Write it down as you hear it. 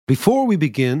Before we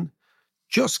begin,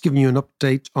 just giving you an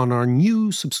update on our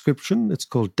new subscription. It's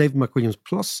called David McWilliams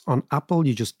Plus on Apple.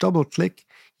 You just double click,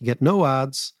 you get no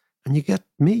ads, and you get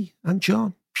me and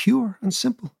John, pure and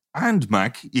simple. And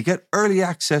Mac, you get early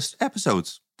access to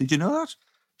episodes. Did you know that?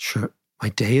 Sure, my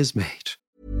day is made.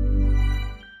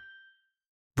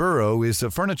 Burrow is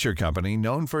a furniture company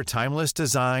known for timeless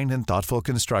design and thoughtful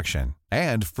construction,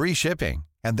 and free shipping,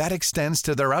 and that extends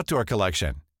to their outdoor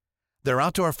collection. Their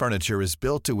outdoor furniture is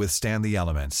built to withstand the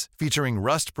elements, featuring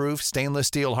rust-proof stainless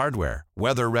steel hardware,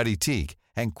 weather-ready teak,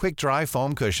 and quick-dry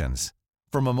foam cushions.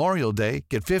 For Memorial Day,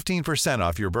 get 15%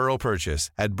 off your Burrow purchase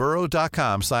at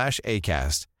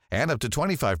burrow.com/ACAST and up to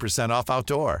 25% off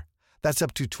outdoor. That's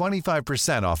up to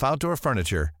 25% off outdoor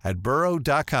furniture at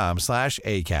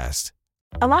burrow.com/ACAST.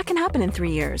 A lot can happen in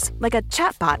 3 years, like a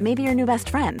chatbot may be your new best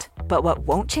friend. But what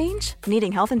won't change?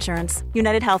 Needing health insurance.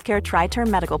 United Healthcare Tri-Term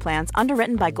Medical Plans,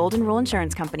 underwritten by Golden Rule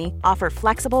Insurance Company, offer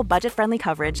flexible, budget-friendly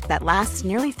coverage that lasts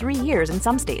nearly 3 years in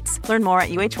some states. Learn more at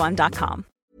UH1.com.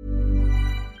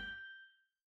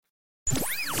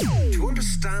 To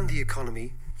understand the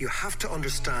economy, you have to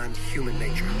understand human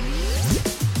nature.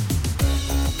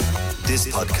 This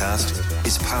podcast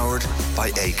is powered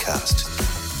by Acast.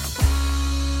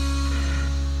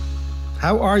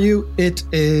 How are you? It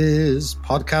is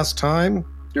podcast time.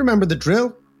 You remember the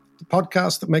drill? The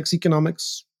podcast that makes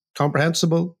economics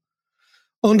comprehensible,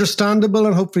 understandable,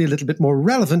 and hopefully a little bit more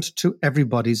relevant to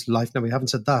everybody's life. Now, we haven't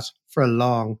said that for a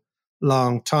long,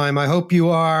 long time. I hope you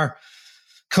are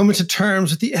coming to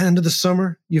terms with the end of the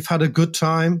summer. You've had a good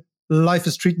time. Life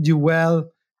has treated you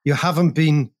well. You haven't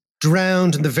been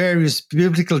drowned in the various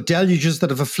biblical deluges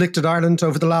that have afflicted Ireland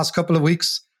over the last couple of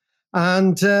weeks.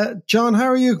 And John, how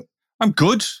are you? I'm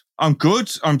good. I'm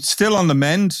still on the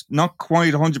mend. Not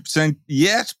quite 100%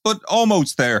 yet, but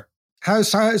almost there.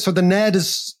 So the Ned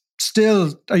is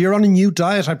still... You're on a new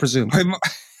diet, I presume. I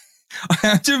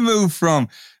had to move from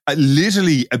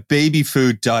literally a baby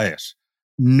food diet,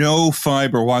 no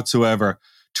fiber whatsoever,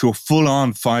 to a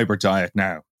full-on fiber diet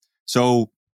now.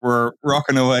 So we're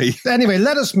rocking away. Anyway,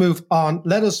 let us move on.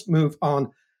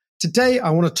 Today, I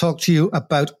want to talk to you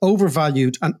about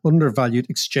overvalued and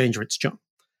undervalued exchange rates, John.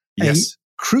 Yes. A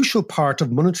crucial part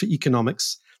of monetary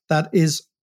economics that is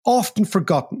often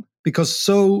forgotten because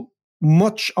so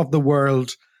much of the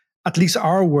world, at least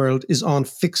our world, is on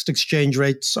fixed exchange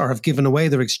rates or have given away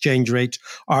their exchange rate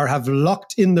or have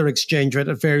locked in their exchange rate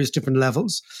at various different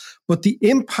levels. But the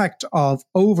impact of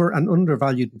over and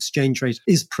undervalued exchange rate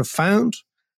is profound.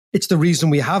 It's the reason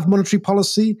we have monetary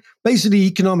policy. Basically,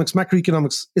 economics,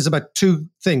 macroeconomics is about two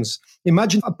things.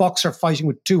 Imagine a boxer fighting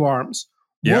with two arms.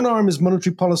 Yeah. One arm is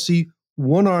monetary policy,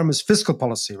 one arm is fiscal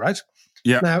policy, right?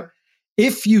 Yeah. Now,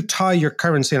 if you tie your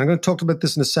currency, and I'm going to talk about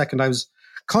this in a second, I was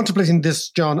contemplating this,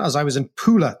 John, as I was in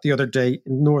Pula the other day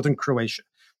in northern Croatia.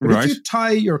 But Right. if you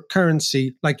tie your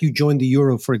currency, like you joined the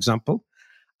euro, for example,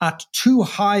 at too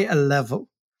high a level,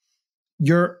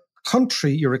 your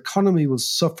country, your economy will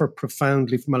suffer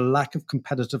profoundly from a lack of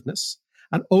competitiveness.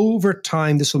 And over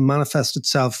time, this will manifest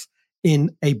itself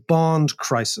in a bond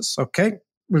crisis, okay?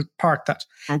 We'll park that.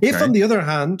 Okay. If, on the other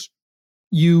hand,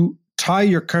 you tie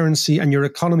your currency and your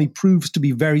economy proves to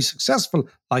be very successful,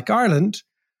 like Ireland,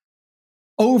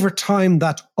 over time,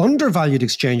 that undervalued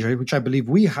exchange rate, which I believe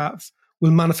we have,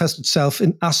 will manifest itself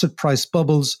in asset price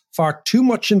bubbles, far too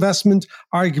much investment,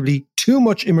 arguably too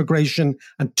much immigration,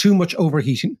 and too much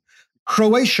overheating.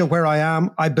 Croatia, where I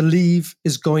am, I believe,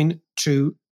 is going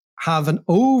to have an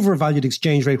overvalued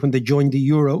exchange rate when they join the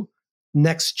euro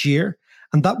next year.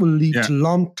 And that will lead to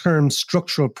long-term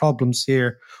structural problems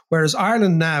here. Whereas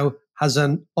Ireland now has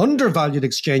an undervalued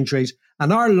exchange rate,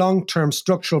 and our long-term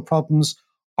structural problems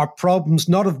are problems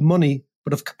not of money,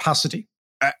 but of capacity.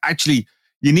 Actually,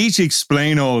 you need to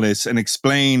explain all this and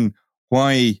explain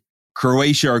why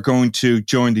Croatia are going to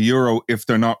join the euro if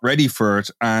they're not ready for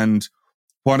it, and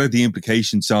what are the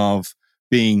implications of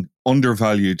being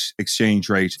undervalued exchange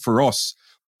rate for us.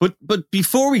 But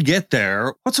before we get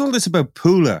there, what's all this about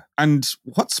Pula? And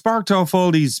what sparked off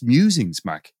all these musings,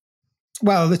 Mac?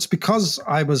 Well, it's because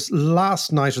I was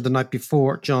last night or the night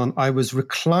before, John, I was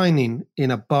reclining in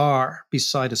a bar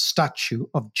beside a statue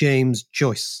of James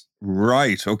Joyce.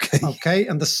 Right, okay. Okay,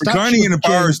 and the statue reclining in a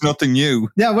bar James, is nothing new.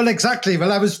 Yeah, well, exactly.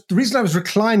 Well, the reason I was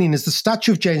reclining is the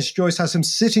statue of James Joyce has him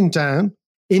sitting down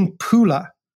in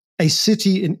Pula, a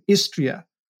city in Istria,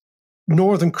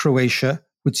 northern Croatia,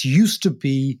 which used to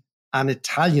be an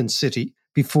Italian city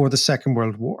before the Second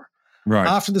World War. Right.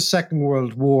 After the Second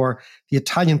World War, the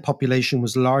Italian population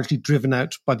was largely driven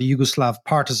out by the Yugoslav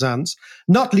partisans,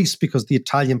 not least because the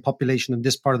Italian population in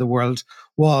this part of the world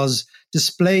was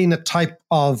displaying a type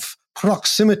of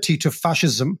proximity to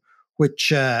fascism, which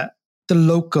the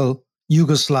local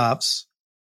Yugoslavs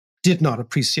did not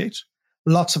appreciate.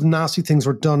 Lots of nasty things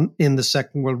were done in the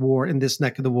Second World War in this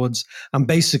neck of the woods. And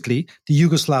basically, the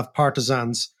Yugoslav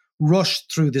partisans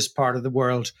rushed through this part of the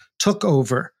world, took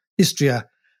over Istria,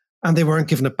 and they weren't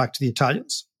giving it back to the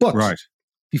Italians. But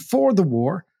before the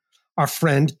war, our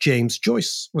friend James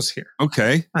Joyce was here.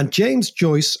 Okay. And James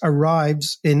Joyce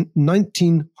arrives in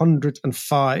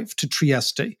 1905 to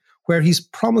Trieste, where he's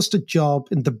promised a job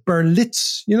in the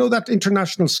Berlitz, you know, that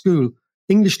international school,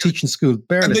 English teaching school,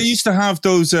 Berlitz. And they used to have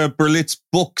those Berlitz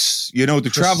books, you know, the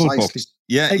travel books.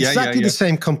 Yeah, exactly the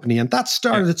same company. And that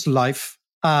started its life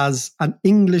as an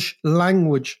English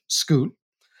language school.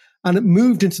 And it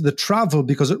moved into the travel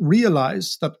because it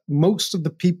realized that most of the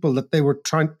people that were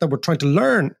trying to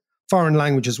learn foreign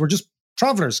languages were just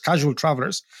travelers, casual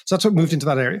travelers. So that's what moved into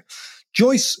that area.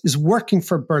 Joyce is working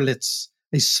for Berlitz.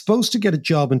 He's supposed to get a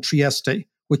job in Trieste,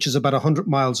 which is about 100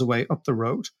 miles away up the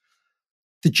road.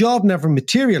 The job never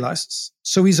materializes.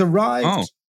 So he's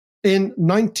arrived in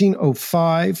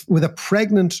 1905 with a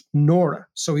pregnant Nora.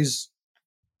 So Mrs.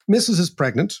 is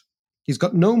pregnant. He's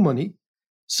got no money.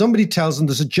 Somebody tells him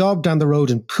there's a job down the road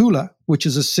in Pula, which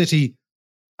is a city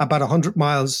about 100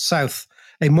 miles south,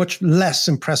 a much less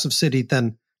impressive city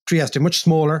than Trieste, much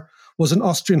smaller, was an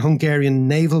Austrian-Hungarian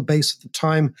naval base at the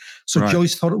time. So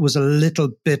Joyce thought it was a little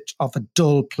bit of a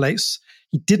dull place.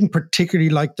 He didn't particularly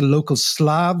like the local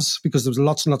Slavs because there was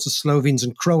lots and lots of Slovenes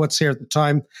and Croats here at the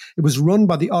time. It was run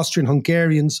by the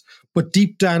Austrian-Hungarians, but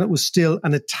deep down it was still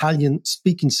an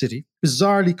Italian-speaking city,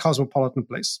 bizarrely cosmopolitan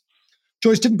place.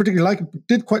 Joyce didn't particularly like it, but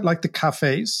did quite like the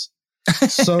cafes.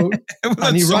 So,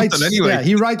 and he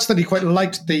writes that he quite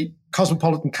liked the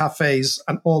cosmopolitan cafes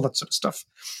and all that sort of stuff.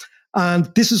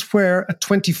 And this is where a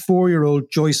 24-year-old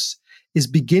Joyce is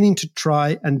beginning to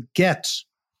try and get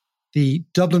the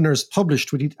Dubliners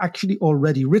published, what he'd actually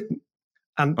already written.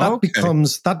 And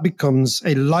that becomes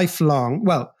a lifelong,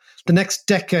 the next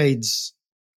decade's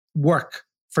work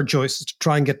for Joyce is to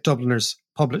try and get Dubliners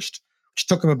published, which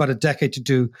took him about a decade to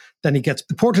do. Then he gets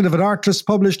The Portrait of an Artist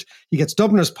published, he gets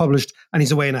Dubliners published, and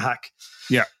he's away in a hack.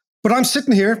 Yeah. But I'm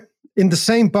sitting here in the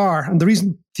same bar, and the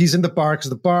reason he's in the bar, because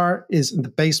the bar is in the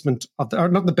basement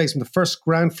the first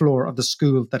ground floor of the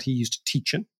school that he used to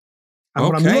teach in. And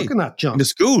what I'm looking at, John. In the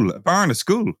school, a bar in a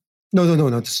school. No,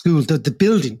 the school, the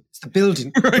building. It's the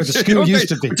building where the school used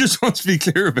to be. I just want to be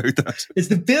clear about that. It's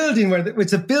the building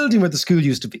where the school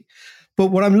used to be. But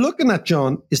what I'm looking at,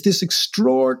 John, is this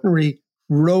extraordinary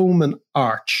Roman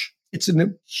arch. It's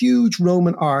a huge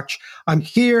Roman arch. I'm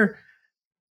here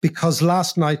because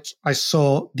last night I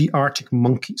saw the Arctic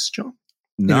Monkeys, John,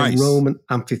 nice. In a Roman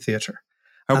amphitheater.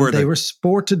 How were they? They were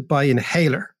supported by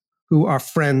Inhaler, who are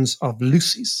friends of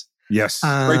Lucy's. Yes,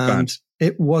 great band.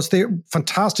 They're a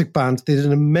fantastic band. They did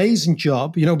an amazing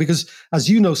job, because as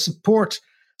you know, support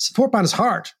band is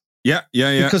hard. Yeah.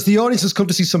 Because the audience has come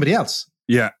to see somebody else.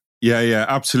 Yeah,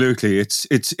 absolutely.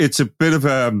 It's a bit of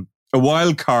a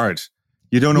wild card.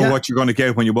 You don't know what you're going to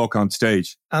get when you walk on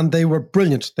stage. And they were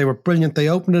brilliant. They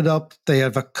opened it up. They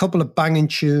have a couple of banging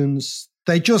tunes.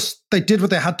 They did what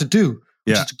they had to do,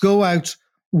 which is to go out,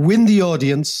 win the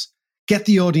audience, get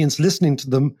the audience listening to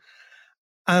them.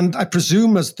 And I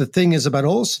presume, as the thing is about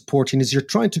all supporting, is you're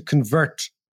trying to convert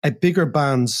a bigger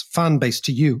band's fan base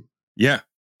to you. Yeah.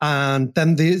 And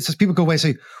then people go away and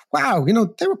say, wow,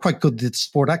 they were quite good at the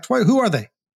support act. Who are they?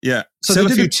 Yeah. So sell a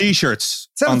few T-shirts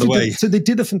on the way. So they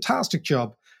did a fantastic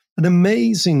job. An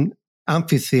amazing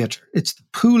amphitheater. It's the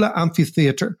Pula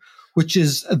Amphitheater, which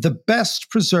is the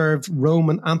best preserved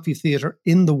Roman amphitheater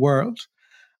in the world.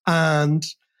 And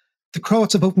the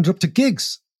Croats have opened it up to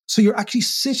gigs. So you're actually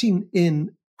sitting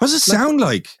in... What does it sound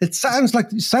like? It sounds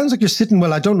like you're sitting...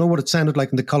 Well, I don't know what it sounded like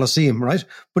in the Colosseum, right?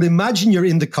 But imagine you're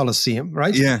in the Colosseum,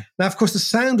 right? Yeah. Now, of course, the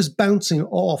sound is bouncing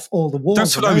off all the walls.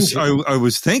 That's what I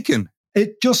was thinking.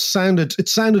 It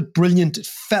sounded brilliant. It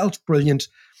felt brilliant.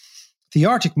 The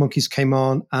Arctic Monkeys came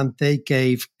on and they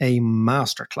gave a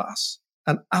masterclass,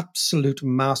 an absolute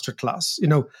masterclass.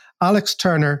 Alex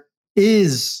Turner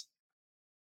is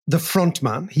the front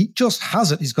man. He just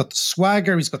has it. He's got the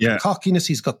swagger, he's got the cockiness,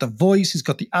 he's got the voice, he's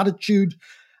got the attitude.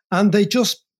 And they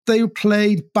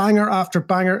played banger after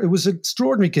banger. It was an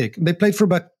extraordinary gig. And they played for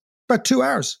about 2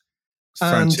 hours.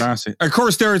 Fantastic. Of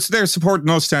course, they're supporting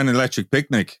us down in Electric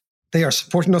Picnic. They are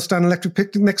supporting us down in Electric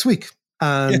Picnic next week.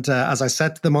 And as I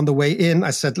said to them on the way in,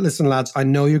 I said, listen, lads, I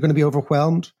know you're going to be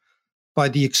overwhelmed by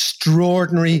the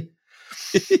extraordinary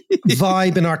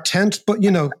vibe in our tent, but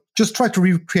just try to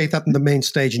recreate that in the main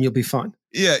stage and you'll be fine.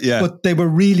 Yeah. But they were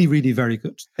really, really very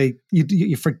good.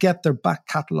 You forget their back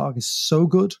catalogue is so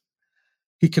good.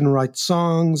 He can write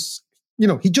songs.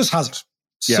 he just has it.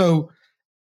 Yeah. So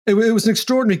it was an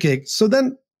extraordinary gig. So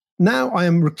then now I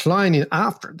am reclining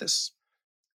after this,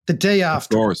 the day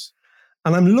after. Of course.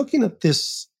 And I'm looking at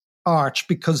this arch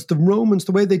because the Romans,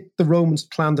 the way the Romans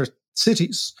planned their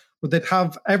cities, they'd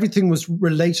have everything was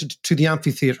related to the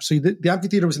amphitheater. So the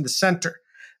amphitheater was in the center.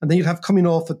 And then you'd have coming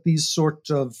off at these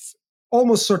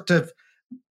almost sort of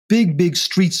big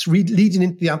streets leading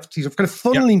into the amphitheater, kind of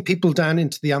funneling people down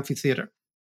into the amphitheater.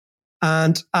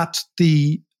 And at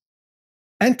the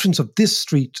entrance of this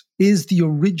street is the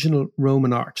original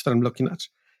Roman arch that I'm looking at.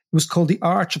 It was called the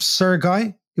Arch of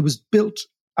Sergi. It was built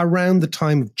around the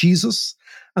time of Jesus.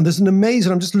 And there's an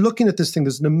amazing, I'm just looking at this thing,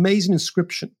 there's an amazing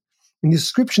inscription. And the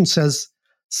inscription says,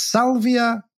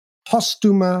 Salvia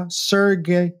postuma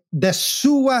Sergi de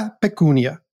sua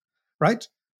pecunia, right?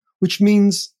 Which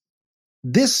means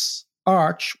this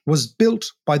arch was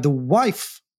built by the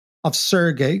wife of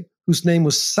Sergei, whose name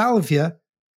was Salvia.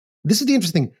 This is the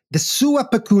interesting thing, de sua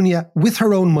pecunia, with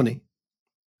her own money,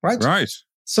 right? Right.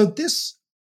 So this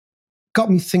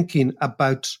got me thinking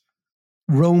about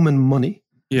Roman money.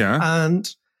 Yeah. And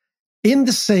in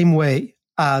the same way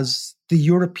as the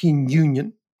European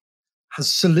Union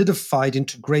has solidified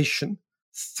integration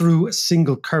through a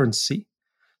single currency,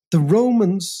 the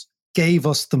Romans gave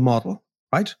us the model,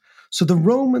 right? So the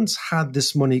Romans had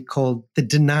this money called the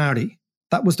denarii.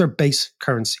 That was their base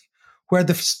currency, where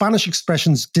the Spanish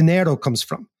expressions dinero comes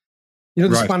from.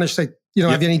 The Spanish say,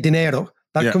 have you any dinero?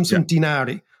 That comes from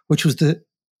dinari, which was the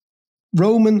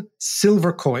Roman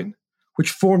silver coin,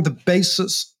 which formed the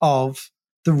basis of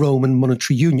the Roman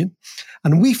monetary union.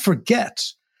 And we forget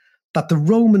that the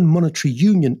Roman monetary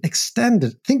union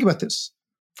extended, think about this,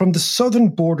 from the southern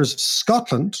borders of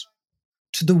Scotland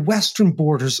to the western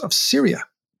borders of Syria.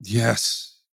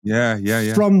 Yes.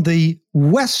 Yeah. From the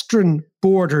western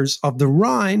borders of the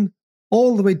Rhine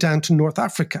all the way down to North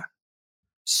Africa.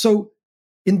 So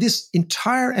in this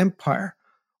entire empire,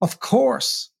 of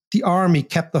course, the army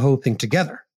kept the whole thing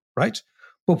together, right?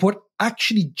 But what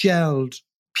actually gelled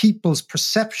people's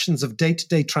perceptions of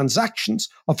day-to-day transactions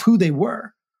of who they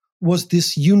were was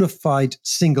this unified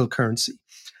single currency.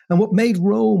 And what made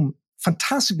Rome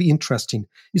fantastically interesting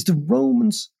is the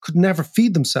Romans could never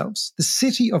feed themselves. The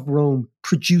city of Rome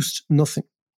produced nothing.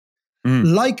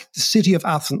 Like the city of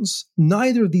Athens,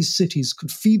 neither of these cities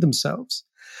could feed themselves.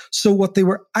 So what they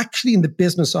were actually in the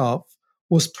business of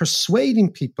was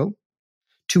persuading people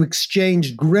to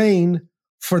exchange grain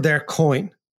for their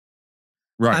coin.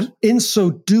 Right. And in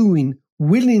so doing,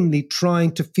 willingly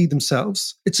trying to feed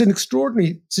themselves. It's an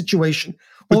extraordinary situation.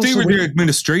 But Also, they were the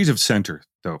administrative center,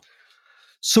 though.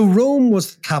 So Rome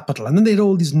was the capital, and then they had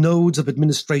all these nodes of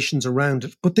administrations around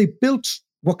it. But they built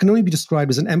what can only be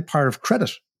described as an empire of credit.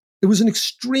 It was an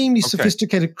extremely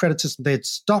sophisticated credit system. They had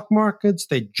stock markets,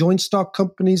 they had joint stock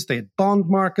companies, they had bond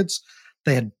markets,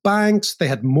 they had banks, they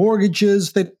had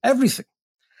mortgages, they had everything.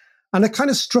 And it kind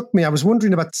of struck me, I was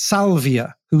wondering about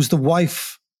Salvia, who's the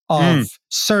wife of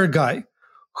Sergei,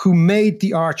 who made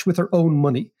the arch with her own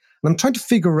money. And I'm trying to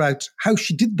figure out how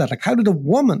she did that. Like, how did a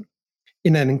woman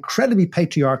in an incredibly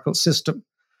patriarchal system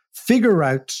figure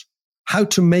out how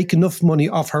to make enough money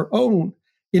of her own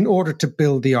in order to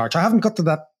build the arch? I haven't got to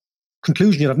that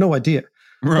conclusion yet. I have no idea.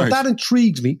 Right. But that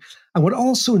intrigues me. And what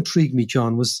also intrigued me,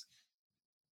 John, was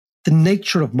the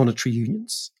nature of monetary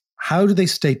unions. How do they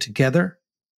stay together?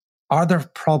 Are there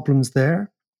problems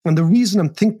there? And the reason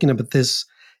I'm thinking about this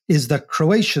is that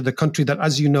Croatia, the country that,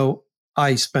 as you know,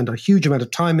 I spend a huge amount of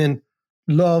time in,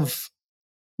 love,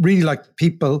 really like the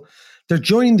people, they're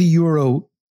joining the euro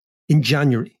in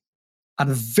January at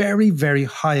a very, very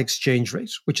high exchange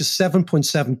rate, which is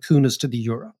 7.7 kunas to the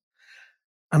euro.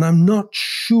 And I'm not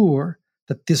sure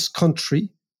that this country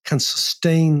can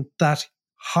sustain that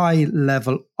high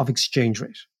level of exchange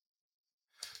rate.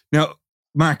 Now,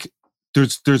 Mac,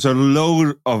 there's a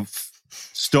load of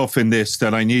stuff in this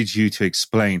that I need you to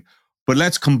explain, but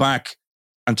let's come back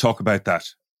and talk about that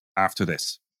after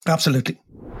this. Absolutely.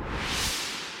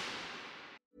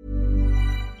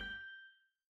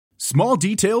 Small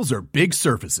details are big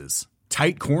surfaces.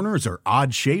 Tight corners are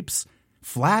odd shapes.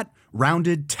 Flat,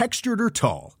 rounded, textured, or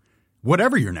tall.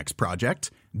 Whatever your next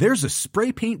project, there's a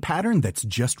spray paint pattern that's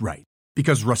just right.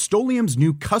 Because Rust-Oleum's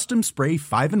new Custom Spray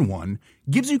 5-in-1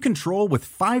 gives you control with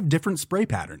 5 different spray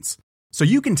patterns. So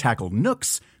you can tackle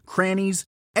nooks, crannies,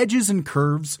 edges, and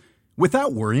curves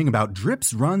without worrying about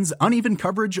drips, runs, uneven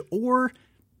coverage, or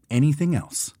anything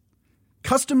else.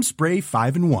 Custom Spray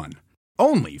 5-in-1.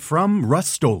 Only from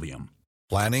Rust-Oleum.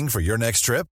 Planning for your next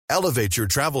trip? Elevate your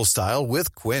travel style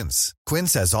with Quince.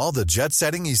 Quince has all the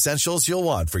jet-setting essentials you'll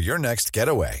want for your next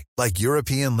getaway, like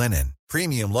European linen,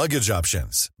 premium luggage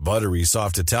options, buttery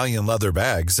soft Italian leather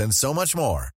bags, and so much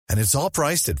more. And it's all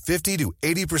priced at 50 to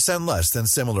 80% less than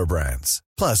similar brands.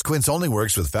 Plus, Quince only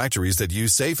works with factories that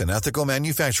use safe and ethical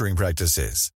manufacturing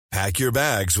practices. Pack your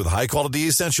bags with high-quality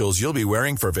essentials you'll be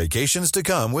wearing for vacations to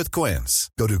come with Quince.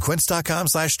 Go to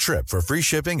quince.com/trip for free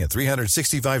shipping and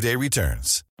 365-day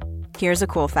returns. Here's a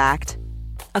cool fact.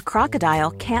 A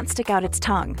crocodile can't stick out its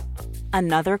tongue.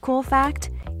 Another cool fact,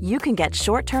 you can get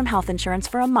short-term health insurance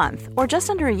for a month or just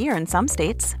under a year in some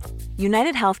states.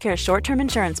 United Healthcare short-term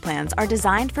insurance plans are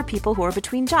designed for people who are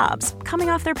between jobs, coming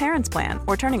off their parents' plan,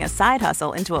 or turning a side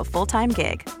hustle into a full-time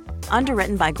gig.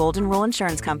 Underwritten by Golden Rule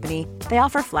Insurance Company, they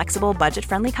offer flexible,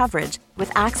 budget-friendly coverage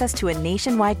with access to a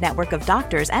nationwide network of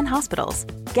doctors and hospitals.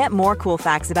 Get more cool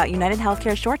facts about United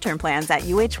Healthcare short-term plans at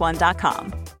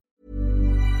uh1.com.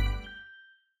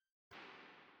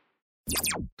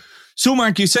 So,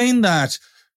 Mark, you're saying that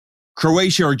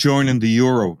Croatia are joining the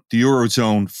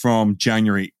Eurozone from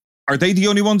January. Are they the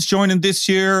only ones joining this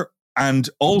year? And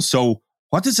also,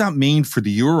 what does that mean for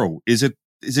the euro? Is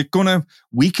it going to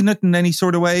weaken it in any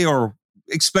sort of way? Or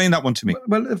explain that one to me.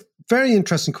 Well, a very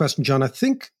interesting question, John. I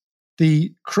think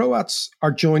the Croats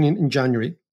are joining in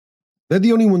January. They're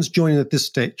the only ones joining at this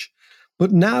stage.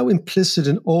 But now implicit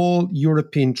in all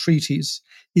European treaties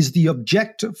is the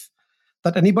objective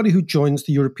that anybody who joins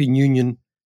the European Union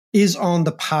is on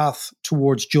the path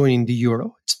towards joining the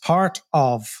euro. It's part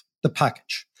of the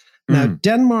package. Now,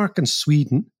 Denmark and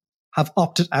Sweden have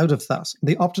opted out of that.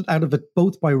 They opted out of it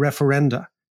both by referenda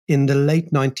in the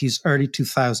late 90s, early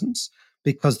 2000s,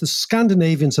 because the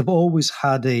Scandinavians have always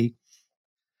had a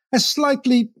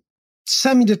slightly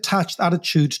semi-detached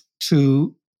attitude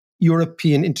to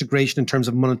European integration in terms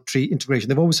of monetary integration.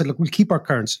 They've always said, look, we'll keep our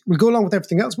currency. We'll go along with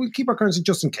everything else. We'll keep our currency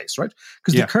just in case, right?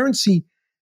 Because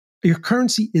your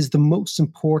currency is the most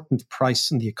important price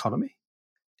in the economy.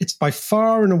 It's by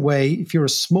far and away, if you're a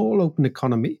small open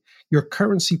economy, your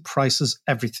currency prices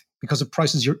everything because it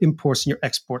prices your imports and your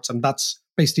exports. And that's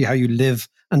basically how you live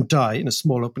and die in a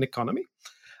small open economy.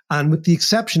 And with the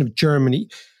exception of Germany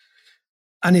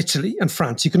and Italy and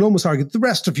France, you can almost argue that the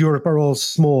rest of Europe are all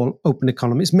small open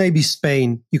economies. Maybe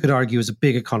Spain, you could argue, is a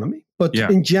big economy. But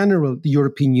in general, the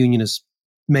European Union is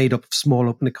made up of small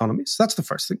open economies. That's the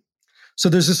first thing. So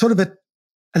there's a sort of a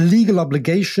legal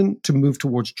obligation to move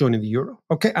towards joining the euro.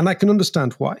 Okay, and I can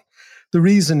understand why. The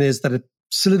reason is that it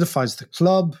solidifies the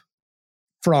club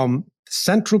from the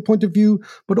central point of view,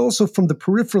 but also from the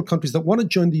peripheral countries that want to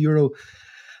join the euro.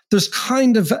 There's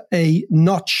kind of a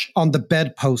notch on the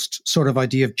bedpost sort of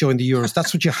idea of join the euros.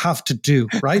 That's what you have to do,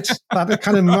 right? That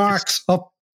kind of marks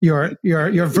up your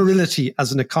virility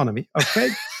as an economy. Okay,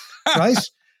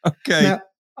 right? Okay. Now,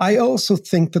 I also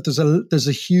think that there's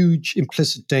a huge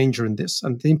implicit danger in this.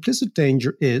 And the implicit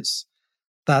danger is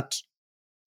that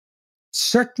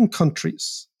certain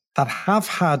countries that have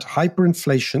had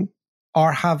hyperinflation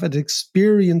or have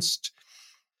experienced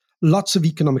lots of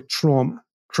economic trauma,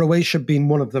 Croatia being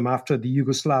one of them after the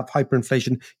Yugoslav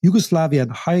hyperinflation. Yugoslavia had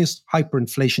the highest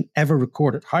hyperinflation ever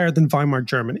recorded, higher than Weimar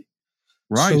Germany.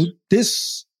 Right. So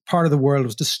this part of the world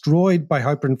was destroyed by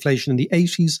hyperinflation in the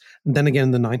 80s and then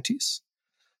again in the 90s.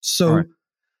 So right.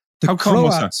 the How come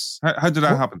Croats, was that? How did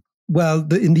that happen? Well,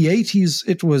 in the 80s,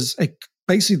 it was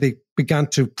basically they began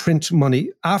to print money.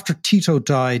 After Tito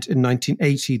died in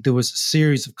 1980, there was a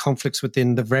series of conflicts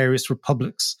within the various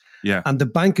republics. Yeah. And the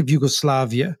Bank of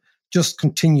Yugoslavia just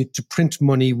continued to print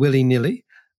money willy-nilly.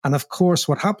 And of course,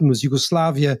 what happened was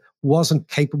Yugoslavia wasn't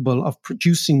capable of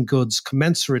producing goods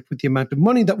commensurate with the amount of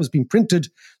money that was being printed.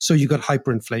 So you got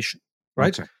hyperinflation,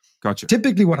 right? Okay. Gotcha.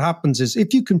 Typically what happens is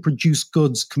if you can produce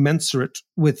goods commensurate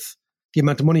with the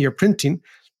amount of money you're printing,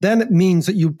 then it means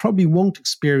that you probably won't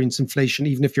experience inflation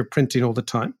even if you're printing all the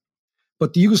time.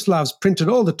 But the Yugoslavs printed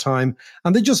all the time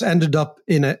and they just ended up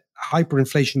in a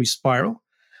hyperinflationary spiral.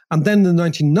 And then in the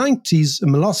 1990s,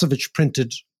 Milosevic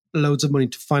printed loads of money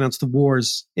to finance the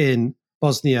wars in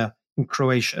Bosnia, in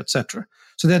Croatia, etc.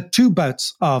 So they had two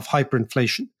bouts of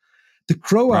hyperinflation. The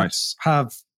Croats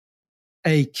have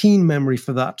a keen memory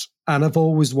for that, and I've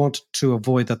always wanted to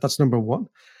avoid that. That's number one.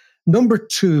 Number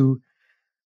two,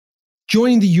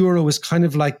 joining the euro is kind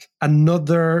of like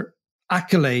another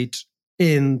accolade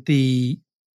in the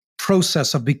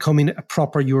process of becoming a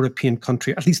proper European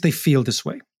country. At least they feel this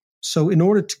way. So in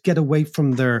order to get away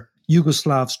from their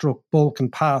Yugoslav/Balkan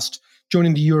past,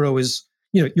 joining the euro is,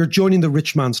 you're joining the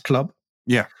rich man's club.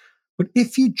 Yeah. But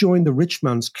if you join the rich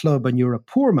man's club and you're a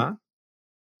poor man,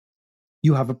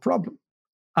 you have a problem.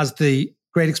 As the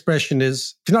great expression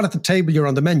is, if you're not at the table, you're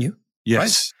on the menu.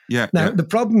 Yes. Yeah. Now, the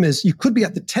problem is you could be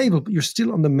at the table, but you're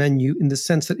still on the menu in the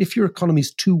sense that if your economy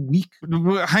is too weak.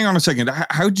 Hang on a second.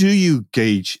 How do you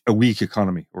gauge a weak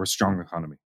economy or a strong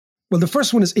economy? Well, the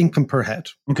first one is income per head.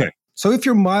 Okay. So if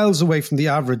you're miles away from the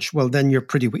average, well, then you're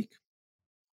pretty weak.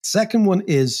 Second one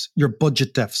is your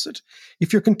budget deficit.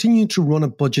 If you're continuing to run a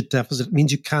budget deficit, it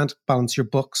means you can't balance your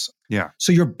books. Yeah.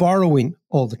 So you're borrowing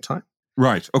all the time.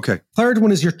 Right. Okay. Third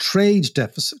one is your trade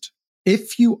deficit.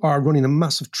 If you are running a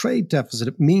massive trade deficit,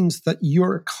 it means that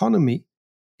your economy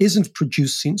isn't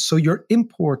producing, so your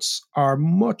imports are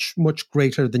much, much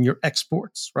greater than your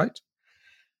exports, right?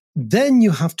 Then you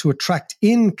have to attract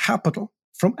in capital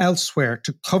from elsewhere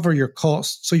to cover your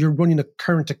costs. So you're running a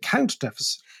current account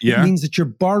deficit. Yeah. It means that you're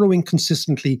borrowing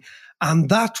consistently, and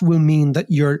that will mean that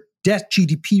your debt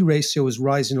GDP ratio is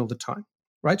rising all the time,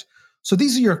 right? So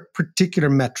these are your particular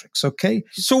metrics, okay?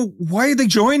 So why are they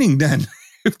joining then?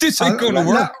 If this ain't going to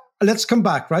work. Let's come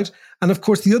back, right? And of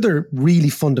course, the other really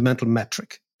fundamental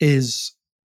metric is,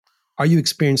 are you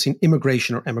experiencing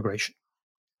immigration or emigration?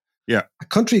 Yeah. A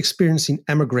country experiencing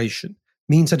emigration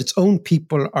means that its own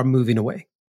people are moving away.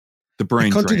 The brain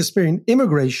A country drain. that's experiencing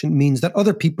immigration means that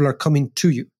other people are coming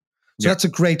to you. So Yeah. that's a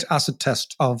great acid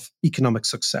test of economic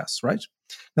success, right?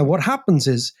 Now, what happens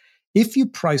is if you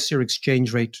price your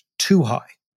exchange rate too high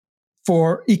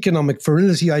for economic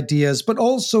virility ideas, but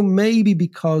also maybe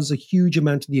because a huge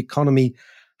amount of the economy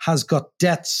has got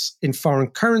debts in foreign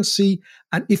currency,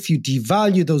 and if you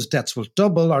devalue, those debts will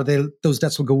double, or those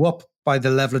debts will go up by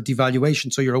the level of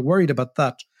devaluation. So you're worried about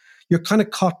that. You're kind of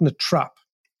caught in a trap.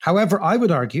 However, I would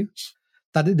argue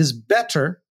that it is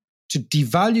better to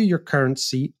devalue your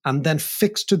currency and then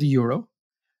fix to the euro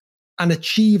and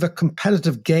achieve a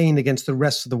competitive gain against the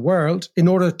rest of the world in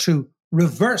order to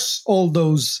reverse all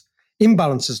those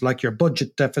imbalances like your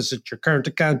budget deficit, your current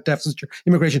account deficit, your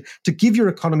immigration, to give your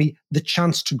economy the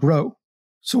chance to grow.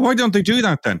 So why don't they do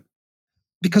that then?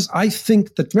 Because I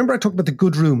think that, remember I talked about the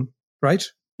good room, right?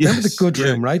 Remember the good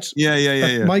room, right?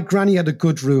 Yeah. My granny had a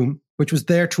good room, which was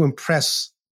there to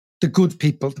impress the good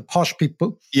people, the posh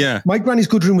people. Yeah. My granny's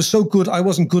good room was so good, I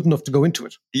wasn't good enough to go into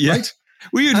it, Yeah. right?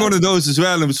 We had one of those as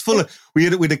well. It was full of, we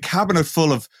had a cabinet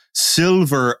full of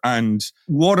silver and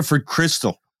Waterford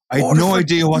crystal. I had no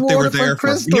idea what they were there for.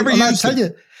 Crystal. You ever And I'll used tell it?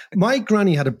 you, my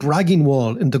granny had a bragging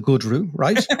wall in the good room,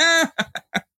 right?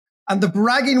 And the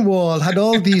bragging wall had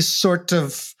all these sort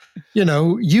of,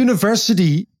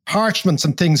 university parchments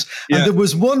and things. Yeah. And there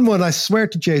was one, I swear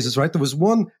to Jesus, right? There was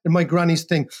one in my granny's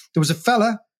thing. There was a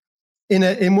fella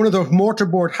in one of those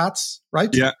mortarboard hats,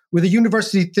 right? Yeah. With a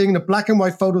university thing, the black and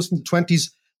white photos from the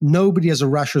 20s. Nobody has a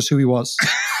rashers who he was.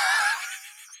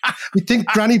 We think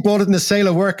Granny bought it in the sale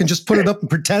of work and just put it up and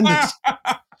pretended.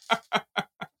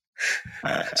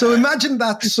 So imagine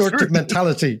that sort of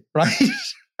mentality, right?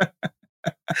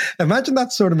 Imagine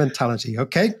that sort of mentality,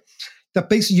 okay? That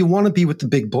basically you want to be with the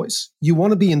big boys. You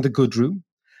want to be in the good room.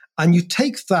 And you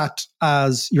take that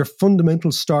as your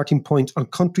fundamental starting point on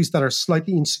countries that are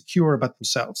slightly insecure about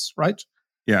themselves, right?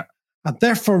 Yeah. And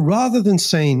therefore, rather than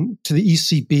saying to the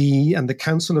ECB and the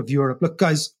Council of Europe, look,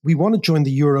 guys, we want to join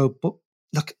the euro, but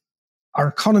look, our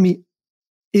economy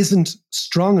isn't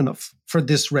strong enough for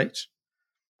this rate.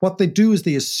 What they do is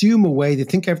they assume away, they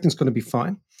think everything's going to be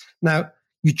fine. Now,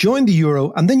 you join the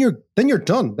euro and then you're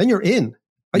done. Then you're in.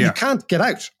 Yeah. You can't get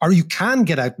out, or you can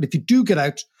get out. But if you do get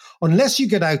out, unless you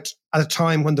get out at a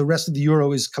time when the rest of the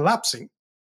euro is collapsing,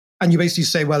 and you basically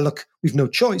say, well, look, we've no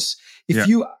choice. If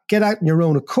you get out in your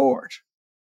own accord,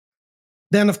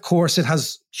 then of course it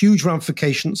has huge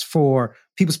ramifications for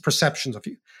people's perceptions of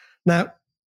you. Now,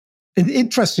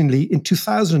 interestingly, in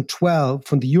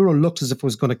 2012, when the euro looked as if it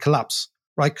was going to collapse,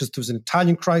 right? Because there was an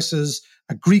Italian crisis,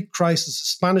 a Greek crisis, a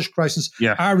Spanish crisis.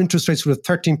 Yeah. Our interest rates were at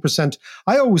 13%.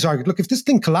 I always argued, look, if this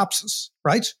thing collapses,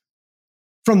 right,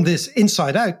 from this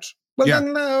inside out, well,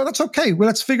 then that's okay. Well,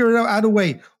 let's figure it out a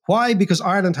way. Why? Because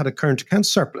Ireland had a current account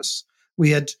surplus.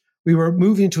 We were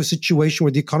moving into a situation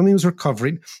where the economy was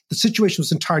recovering. The situation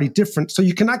was entirely different. So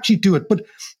you can actually do it. But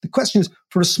the question is,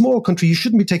 for a small country, you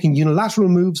shouldn't be taking unilateral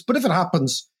moves. But if it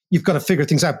happens, you've got to figure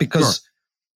things out because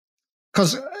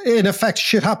in effect,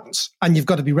 shit happens and you've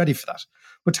got to be ready for that.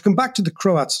 But to come back to the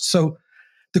Croats, so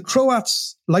the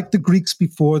Croats, like the Greeks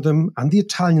before them and the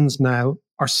Italians now,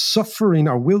 are suffering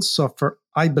or will suffer,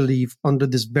 I believe, under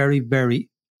this very, very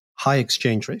high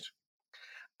exchange rate.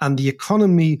 And the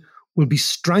economy will be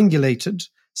strangulated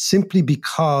simply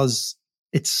because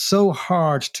it's so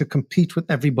hard to compete with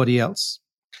everybody else.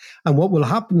 And what will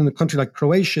happen in a country like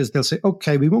Croatia is they'll say,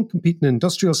 okay, we won't compete in an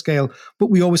industrial scale, but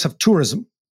we always have tourism.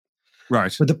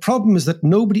 Right. But the problem is that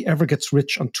nobody ever gets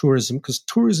rich on tourism because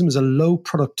tourism is a low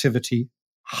productivity,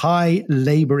 high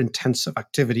labor intensive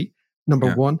activity,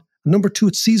 number one. And number two,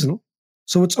 it's seasonal.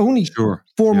 So it's only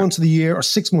 4 months of the year or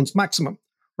 6 months maximum,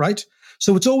 right?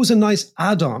 So it's always a nice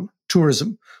add-on,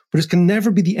 tourism, but it can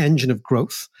never be the engine of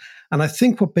growth. And I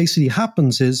think what basically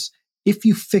happens is if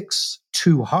you fix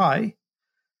too high,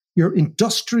 your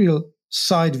industrial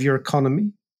side of your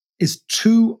economy is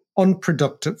too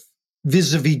unproductive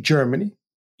vis-a-vis Germany.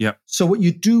 Yeah. So what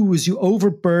you do is you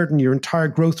overburden your entire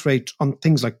growth rate on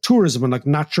things like tourism and like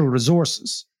natural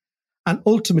resources. And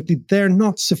ultimately, they're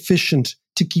not sufficient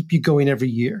to keep you going every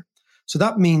year. So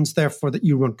that means, therefore, that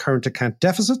you run current account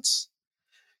deficits,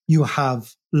 you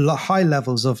have high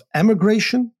levels of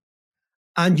emigration,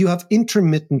 and you have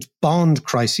intermittent bond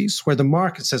crises where the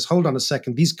market says, hold on a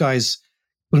second, these guys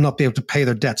will not be able to pay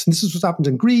their debts. And this is what happened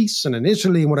in Greece and in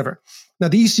Italy and whatever. Now,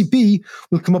 the ECB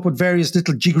will come up with various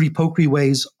little jiggery-pokery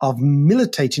ways of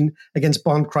militating against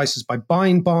bond crisis by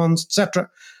buying bonds, etc.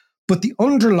 But the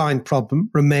underlying problem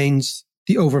remains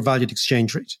the overvalued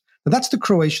exchange rate. Now, that's the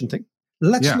Croatian thing.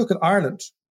 Let's look at Ireland,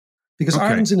 because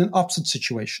Ireland's in an opposite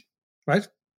situation, right?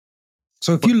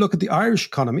 So if you look at the Irish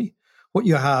economy, what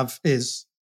you have is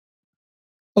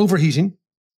overheating.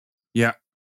 Yeah.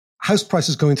 House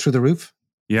prices going through the roof.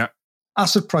 Yeah.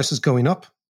 Asset prices going up.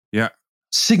 Yeah.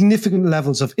 Significant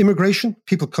levels of immigration,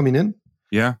 people coming in.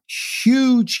 Yeah.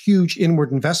 Huge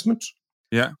inward investment.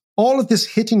 Yeah. All of this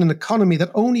hitting an economy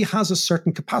that only has a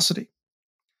certain capacity.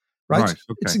 Right?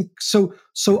 Okay.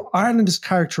 So Ireland is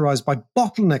characterized by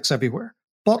bottlenecks everywhere.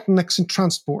 Bottlenecks in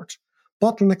transport,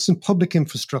 bottlenecks in public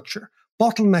infrastructure,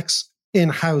 bottlenecks in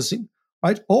housing,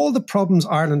 right? All the problems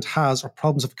Ireland has are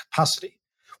problems of capacity.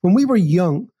 When we were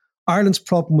young, Ireland's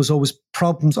problem was always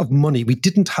problems of money. We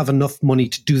didn't have enough money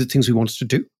to do the things we wanted to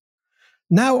do.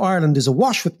 Now Ireland is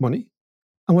awash with money.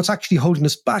 And what's actually holding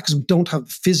us back is we don't have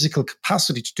the physical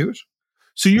capacity to do it.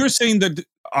 So you're saying that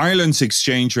Ireland's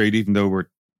exchange rate, even though we're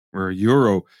a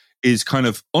euro, is kind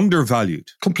of undervalued?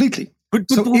 Completely. But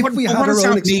So if what we had does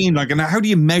our own that mean? Like, and how do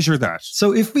you measure that?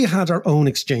 So if we had our own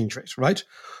exchange rate, right?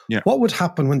 Yeah. What would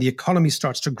happen when the economy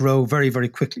starts to grow very, very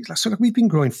quickly? So we've been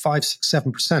growing 5, 6,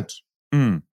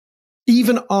 7%,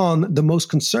 even on the most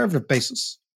conservative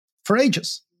basis for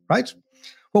ages, right?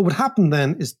 What would happen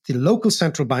then is the local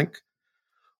central bank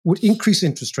would increase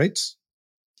interest rates,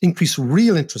 increase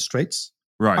real interest rates.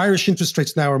 Right. Irish interest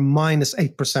rates now are minus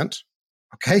 8%.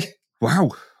 Okay.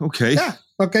 Wow. Okay. Yeah.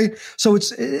 Okay. So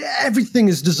everything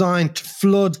is designed to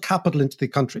flood capital into the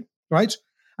country, right?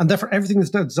 And therefore, everything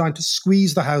is designed to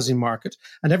squeeze the housing market,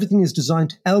 and everything is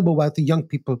designed to elbow out the young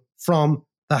people from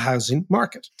the housing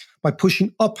market by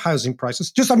pushing up housing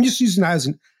prices. I'm just using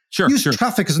housing. Sure.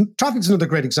 Traffic's another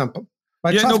great example.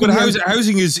 Right? Yeah, Traffic but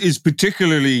housing is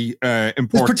particularly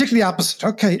important. It's particularly opposite.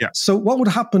 Okay. Yeah. So what would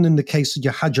happen in the case that you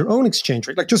had your own exchange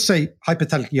rate? Like just say,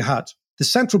 hypothetically, you had the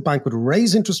central bank would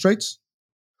raise interest rates,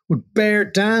 would bear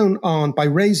down on, by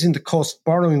raising the cost of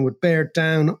borrowing, would bear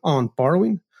down on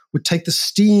borrowing, would take the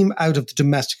steam out of the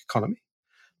domestic economy.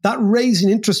 That raising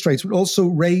interest rates would also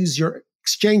raise your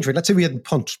exchange rate. Let's say we had the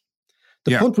punt.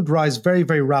 The punt would rise very,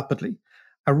 very rapidly.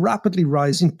 A rapidly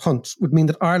rising punt would mean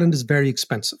that Ireland is very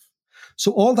expensive.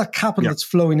 So all that capital that's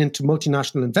flowing into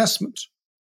multinational investment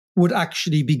would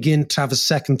actually begin to have a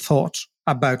second thought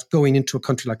about going into a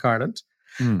country like Ireland.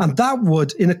 And that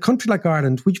would, in a country like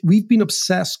Ireland, which we've been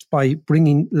obsessed by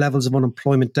bringing levels of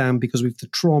unemployment down because we've the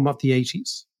trauma of the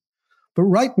 80s. But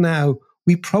right now,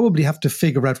 we probably have to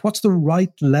figure out what's the right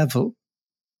level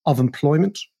of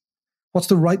employment? What's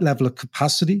the right level of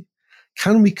capacity?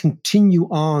 Can we continue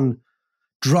on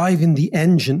driving the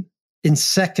engine in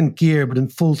second gear, but in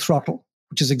full throttle,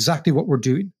 which is exactly what we're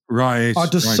doing? Right. Or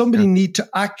does somebody need to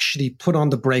actually put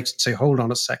on the brakes and say, hold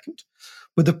on a second?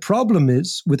 But the problem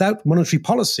is, without monetary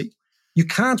policy, you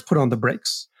can't put on the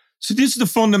brakes. So this is the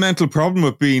fundamental problem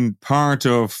of being part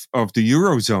of the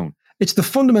Eurozone. It's the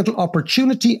fundamental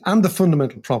opportunity and the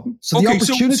fundamental problem. So the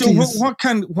opportunity is... what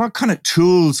kind of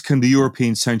tools can the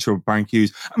European Central Bank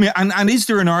use? I mean, and is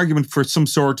there an argument for some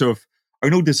sort of, I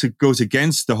know this goes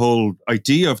against the whole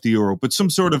idea of the euro, but some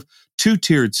sort of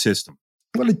two-tiered system?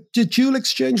 Well, a dual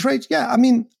exchange rate? Yeah, I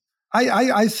mean,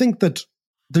 I think that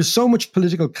there's so much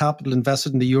political capital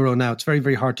invested in the euro now, it's very,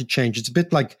 very hard to change. It's a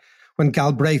bit like when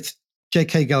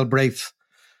J.K. Galbraith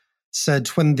said,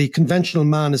 when the conventional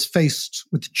man is faced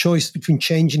with the choice between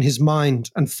changing his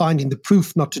mind and finding the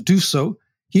proof not to do so,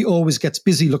 he always gets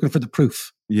busy looking for the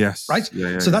proof. Yes. Right?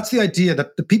 So that's the idea,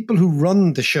 that the people who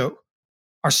run the show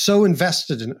are so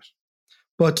invested in it.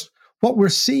 But what we're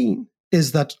seeing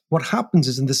is that what happens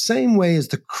is, in the same way as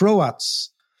the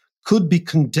Croats could be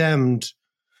condemned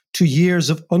to years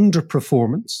of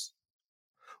underperformance,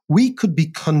 we could be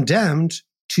condemned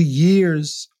to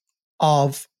years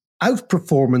of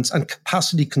outperformance and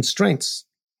capacity constraints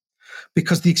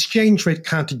because the exchange rate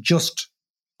can't adjust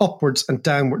upwards and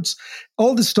downwards.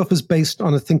 All this stuff is based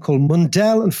on a thing called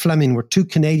Mundell and Fleming, were two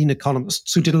Canadian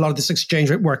economists who did a lot of this exchange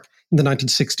rate work in the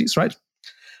 1960s, right?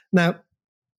 Now,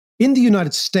 in the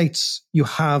United States, you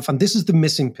have, and this is the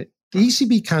missing bit, the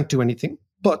ECB can't do anything,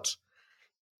 but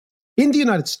in the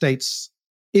United States,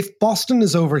 if Boston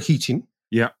is overheating,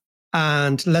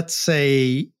 and let's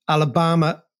say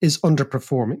Alabama is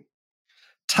underperforming,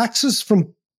 taxes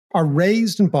are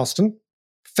raised in Boston,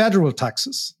 federal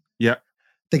taxes. Yeah.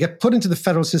 They get put into the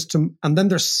federal system and then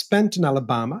they're spent in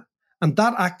Alabama. And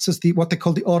that acts as what they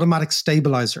call the automatic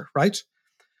stabilizer, right?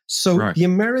 So the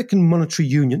American Monetary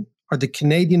Union or the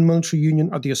Canadian Monetary Union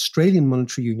or the Australian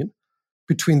Monetary Union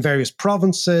between various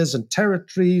provinces and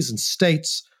territories and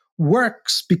states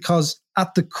works because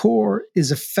at the core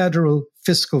is a federal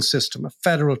fiscal system, a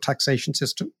federal taxation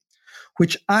system,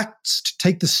 which acts to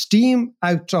take the steam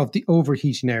out of the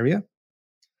overheating area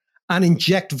and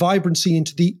inject vibrancy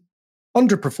into the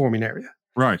underperforming area.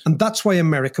 Right. And that's why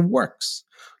America works.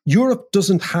 Europe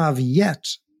doesn't have yet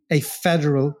a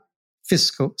federal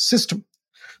fiscal system.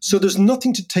 So there's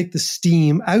nothing to take the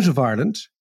steam out of Ireland,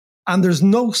 and there's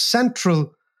no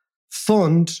central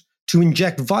fund to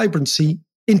inject vibrancy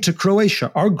into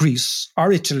Croatia or Greece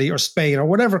or Italy or Spain or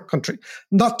whatever country,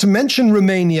 not to mention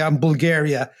Romania and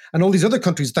Bulgaria and all these other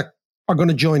countries that are going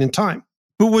to join in time.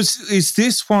 But is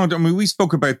this what, I mean, we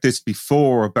spoke about this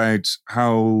before, about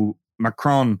how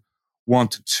Macron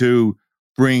wanted to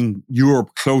bring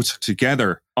Europe closer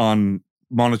together on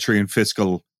monetary and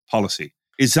fiscal policy.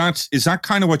 Is that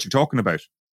kind of what you're talking about?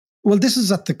 Well, this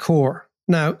is at the core.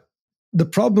 Now, the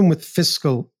problem with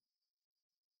fiscal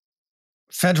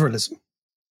federalism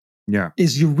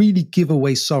is you really give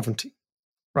away sovereignty,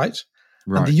 right?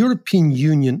 And the European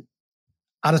Union,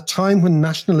 at a time when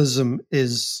nationalism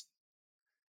is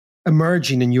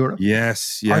emerging in Europe,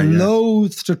 are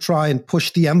loath to try and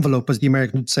push the envelope, as the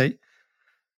Americans would say,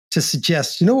 to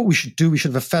suggest, you know what we should do? We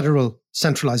should have a federal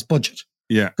centralized budget.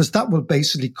 Yeah. Because that will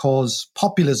basically cause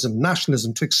populism,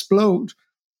 nationalism to explode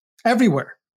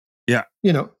everywhere. Yeah.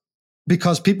 You know,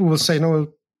 because people will say, no,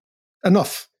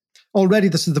 enough. Already,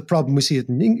 this is the problem. We see it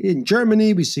in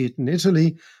Germany. We see it in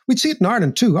Italy. We see it in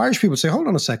Ireland too. Irish people say, hold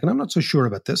on a second, I'm not so sure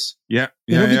about this. Yeah.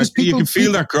 Because you can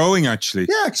feel that growing, actually.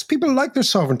 Yeah, because people like their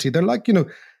sovereignty. They're like, you know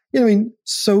what I mean?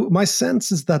 So my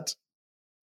sense is that,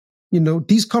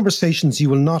 these conversations you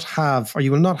will not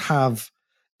have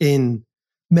in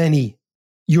many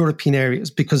European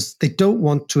areas because they don't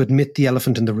want to admit the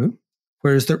elephant in the room,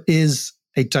 whereas there is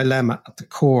a dilemma at the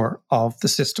core of the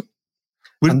system.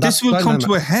 But this will come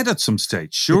to a head at some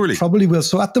stage, surely. It probably will.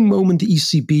 So at the moment, the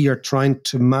ECB are trying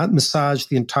to massage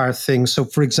the entire thing. So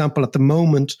for example, at the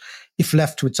moment, if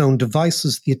left to its own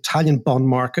devices, the Italian bond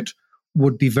market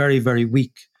would be very, very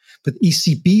weak. But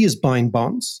ECB is buying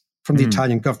bonds from the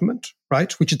Italian government,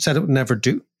 right? Which it said it would never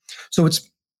do. So it's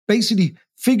basically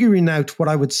figuring out what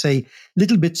I would say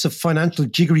little bits of financial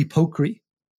jiggery-pokery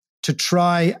to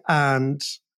try and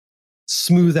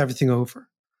smooth everything over.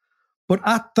 But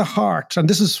at the heart, and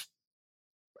this is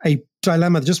a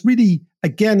dilemma, just really,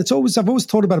 again, I've always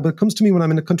thought about it, but it comes to me when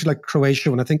I'm in a country like Croatia,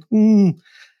 when I think,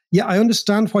 I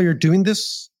understand why you're doing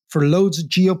this for loads of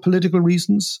geopolitical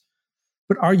reasons,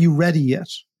 but are you ready yet?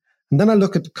 And then I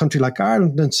look at a country like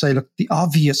Ireland and say, look, the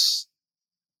obvious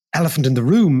elephant in the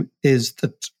room is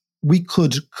that we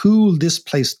could cool this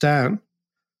place down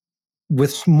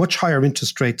with much higher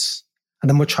interest rates and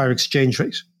a much higher exchange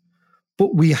rate.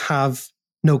 But we have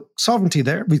no sovereignty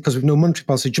there because we have no monetary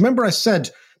policy. Do you remember I said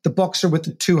the boxer with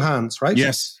the two hands, right?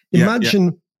 Yes.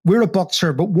 Imagine we're a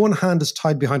boxer, but one hand is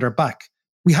tied behind our back.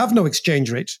 We have no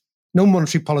exchange rate, no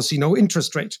monetary policy, no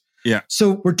interest rate. Yeah.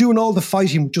 So we're doing all the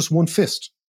fighting with just one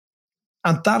fist.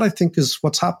 And that, I think, is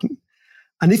what's happening.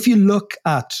 And if you look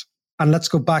at, and let's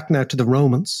go back now to the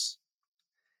Romans,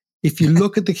 if you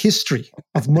look at the history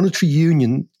of monetary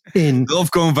union in... Love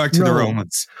going back to Rome, the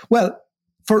Romans. Well,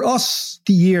 for us,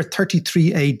 the year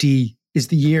 33 AD is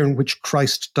the year in which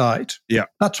Christ died. Yeah.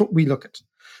 That's what we look at.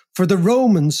 For the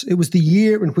Romans, it was the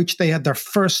year in which they had their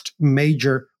first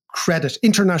major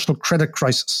international credit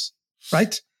crisis,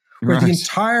 right? Where the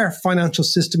entire financial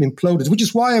system imploded, which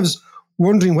is why I was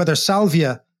wondering whether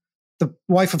Salvia, the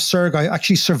wife of Sergei,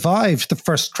 actually survived the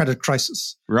first credit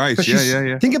crisis. Right,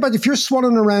 yeah. Think about if you're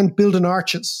swanning around building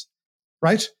arches,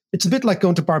 right? It's a bit like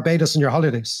going to Barbados on your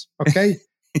holidays, okay?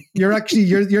 You're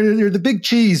the big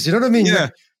cheese, you know what I mean? Yeah,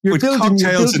 you're with building,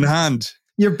 cocktails in hand.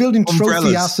 You're building umbrellas.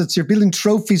 trophy assets, you're building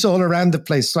trophies all around the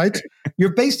place, right?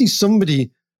 You're basically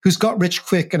somebody who's got rich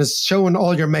quick and is showing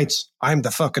all your mates, I'm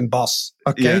the fucking boss.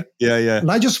 Okay. Yeah.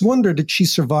 And I just wonder, did she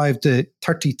survive the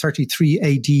 30-33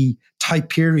 AD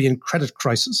Typerian credit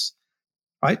crisis?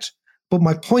 Right. But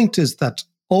my point is that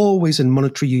always in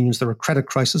monetary unions, there are credit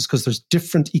crises because there's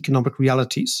different economic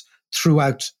realities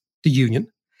throughout the union.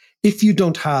 If you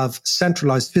don't have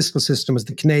centralized fiscal system as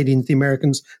the Canadians, the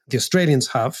Americans, the Australians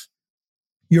have,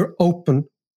 you're open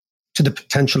to the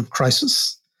potential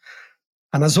crisis.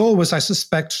 And as always, I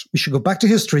suspect we should go back to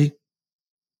history,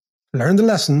 learn the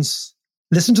lessons,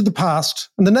 listen to the past.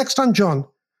 And the next time, John,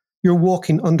 you're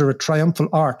walking under a triumphal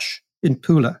arch in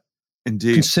Pula,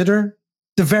 Indeed. consider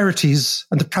the verities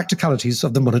and the practicalities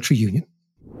of the monetary union.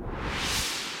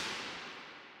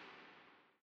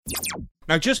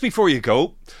 Now, just before you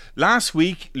go, last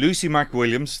week, Lucy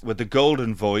McWilliams, with the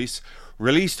Golden Voice,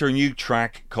 released her new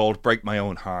track called Break My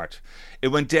Own Heart. It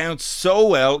went down so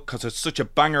well because it's such a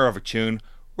banger of a tune,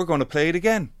 we're going to play it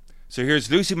again. So here's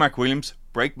Lucy McWilliams,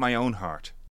 Break My Own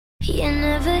Heart. You're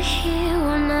never here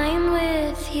when I'm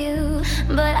with you,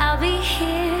 but I'll be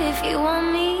here if you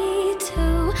want me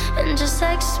to. And just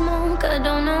like smoke, I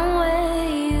don't know where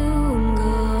you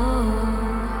go.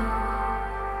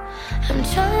 I'm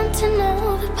trying to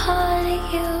know the part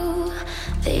of you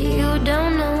that you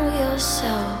don't know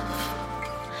yourself.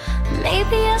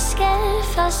 Maybe you're scared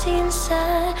if I see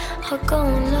inside, I'll go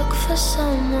and look for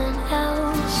someone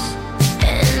else.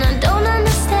 And I don't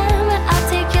understand, but I'll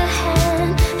take your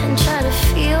hand and try to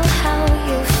feel how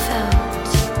you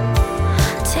felt.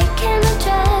 Taking a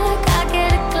drag, I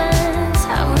get a glance,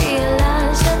 I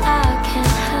realize that I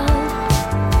can't help.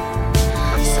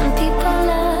 Some people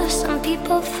love, some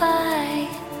people fight.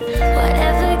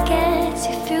 Whatever gets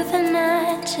you through the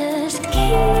night, just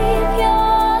keep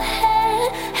your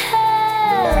head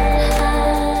held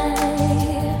high.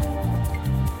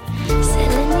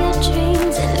 Selling your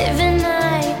dreams and living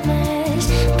nightmares.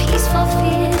 Peaceful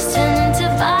fears turn into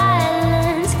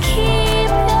violence. Keep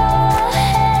your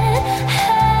head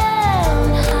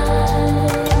held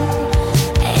high.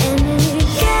 And it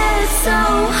gets so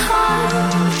hard,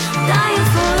 dying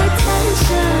for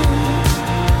attention.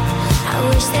 I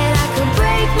wish that I could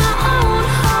break my own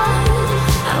heart.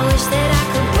 I wish that I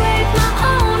could break my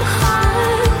own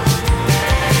heart.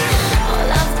 All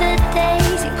of the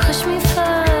days you push me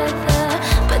further,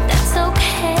 but that's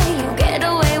okay, you get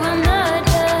away with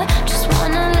murder. Just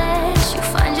wanna let you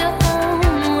find your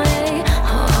own way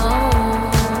home.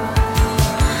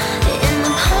 In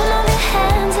the palm of your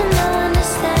hands, and I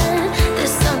understand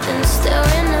there's something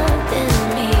stirring up in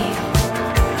me.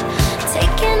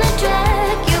 Taking a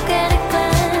drag, you get a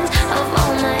glance of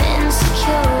all my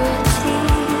insecurity.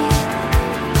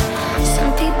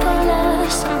 Some people love,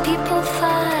 some people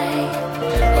fight.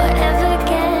 Whatever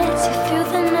gets you through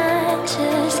the night,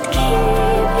 just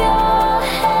keep your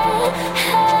head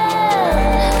held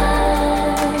high.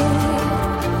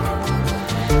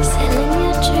 Selling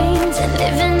your dreams and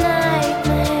living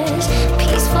nightmares.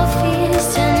 Peaceful fears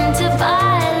turn into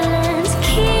violence.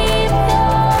 Keep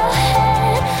your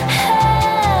head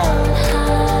held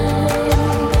high.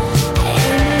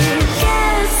 And it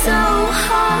gets so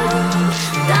hard,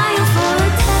 dying for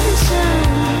attention.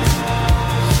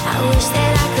 I wish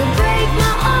that I could break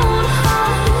my own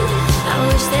heart. I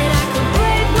wish that I could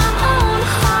break my own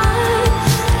heart.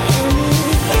 And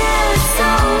it gets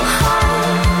so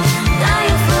hard,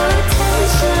 dying for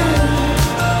attention.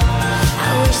 I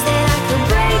wish that I could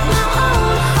break my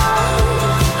own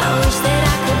heart. I wish that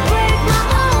I could break my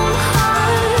own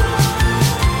heart.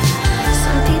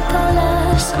 Some people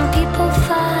love, some people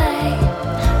fight.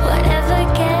 Whatever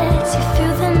gets you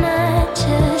through the night,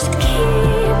 just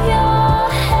keep your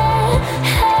head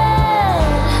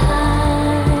held high.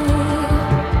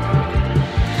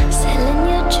 Selling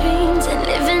your dreams and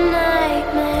living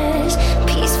nightmares.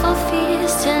 Peaceful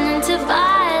fears turn into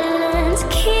violence.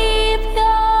 Keep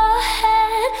your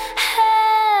head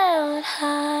held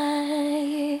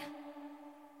high.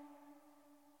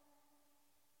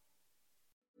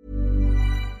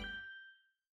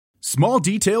 Small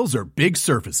details are big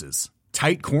surfaces.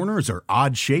 Tight corners are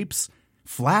odd shapes.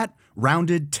 Flat,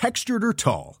 rounded, textured, or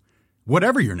tall.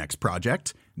 Whatever your next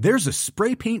project, there's a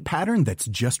spray paint pattern that's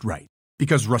just right.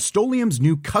 Because Rust-Oleum's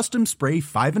new Custom Spray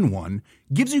 5-in-1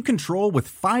 gives you control with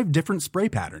 5 different spray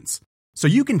patterns. So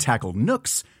you can tackle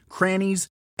nooks, crannies,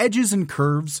 edges, and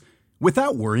curves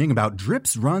without worrying about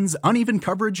drips, runs, uneven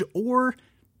coverage, or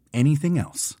anything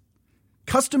else.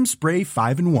 Custom Spray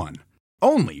 5-in-1.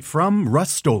 Only from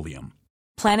Rust-Oleum.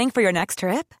 Planning for your next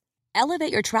trip?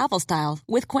 Elevate your travel style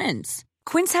with Quince.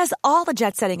 Quince has all the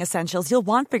jet-setting essentials you'll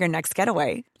want for your next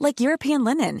getaway, like European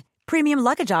linen, premium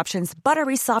luggage options,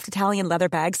 buttery soft Italian leather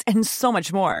bags, and so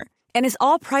much more. And is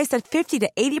all priced at 50 to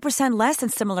 80% less than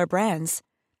similar brands.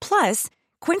 Plus,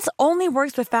 Quince only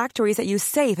works with factories that use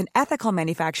safe and ethical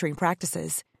manufacturing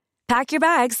practices. Pack your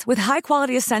bags with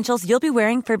high-quality essentials you'll be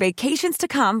wearing for vacations to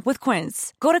come with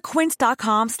Quince. Go to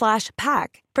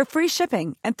quince.com/pack for free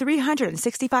shipping and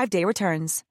 365-day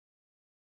returns.